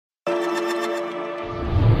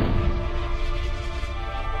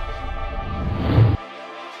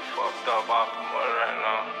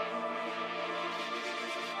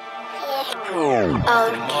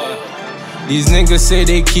These niggas say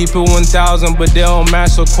they keep it 1,000, but they don't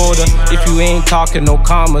match a quota. If you ain't talking no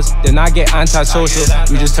commas, then I get antisocial.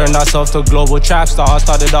 We just turned ourselves to global trap stars,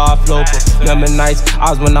 started off local. Remember nights I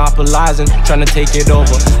was monopolizing, trying to take it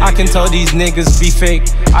over. I can tell these niggas be fake,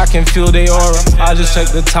 I can feel they aura. I just check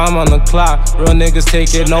the time on the clock, real niggas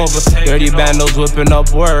taking over. Dirty bandos whipping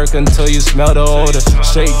up work until you smell the odor.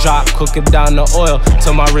 Straight drop, cooking down the oil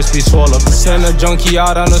till my wrist be swollen. Send a junkie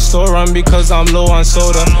out on the store run because I'm low on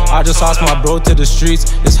soda. I just lost my bro to the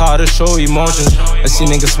streets, it's hard to show emotions. I see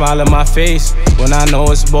niggas smile in my face when I know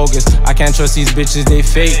it's bogus. I can't trust these bitches, they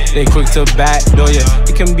fake, they quick to backdoor ya.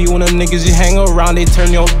 It can be one of them niggas you hang around, they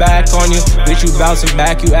turn your back on you. Bitch, you bouncing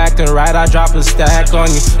back, you acting right, I drop a stack on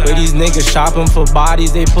you. Where these niggas shopping for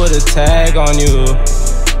bodies, they put a tag on you.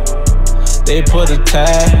 They put a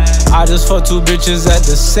tag. I just fucked 2 bitches at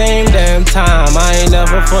the same damn time. I ain't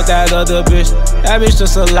never fucked that other bitch, that bitch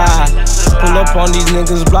just a lie. Pull up on these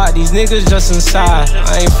niggas block, these niggas just inside.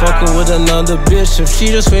 I ain't fucking with another bitch if she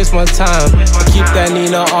just waste my time. I keep that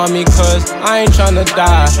Nina on me cause I ain't tryna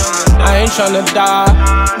die. I ain't tryna die.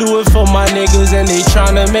 Do it for my niggas and they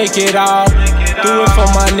tryna make it out. Do it for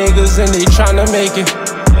my niggas and they tryna make it.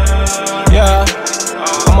 Yeah,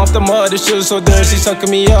 I'm off the mud, this shit is so dirty. She sucking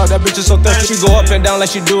me up, that bitch is so thirsty. She go up and down like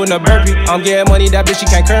she doing a burpee. I'm getting money, that bitch she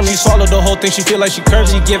can't curb me. She swallowed the whole thing, she feel like she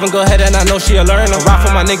curves. She giving go ahead and I know she a learner. Rock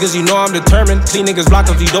for my niggas, you know I'm determined. Clean niggas block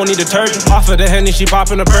cause you don't need detergent. Off of the Henny, she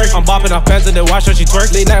popping a perk. I'm bopping off pants and then watch her she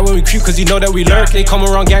twerk. Late night when we creep cause you know that we lurk. They come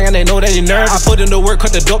around gang and they know that you nervous. I put in the work,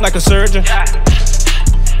 cut the dope like a surgeon.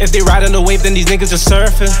 If they riding the wave then these niggas just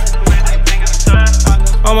surfing.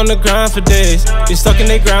 I'm on the grind for days, they stuck in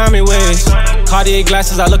they grimy ways. Cartier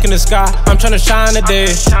glasses, I look in the sky, I'm tryna shine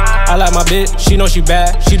today. I like my bitch, she know she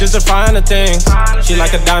bad, she just define the things. She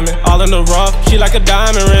like a diamond, all in the rough, she like a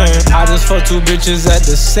diamond ring. I just fucked 2 bitches at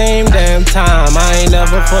the same damn time. I ain't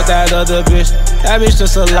never fucked that other bitch, that bitch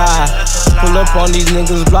just a lie. Pull up on these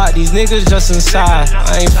niggas block, these niggas just inside.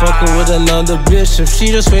 I ain't fucking with another bitch if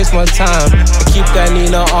she just waste my time. I keep that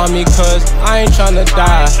Nina on me cause I ain't tryna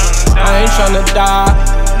die. I ain't tryna die.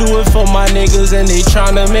 Do it for my niggas and they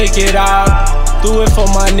tryna make it out. Do it for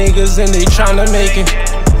my niggas and they tryna make it.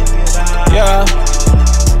 Yeah.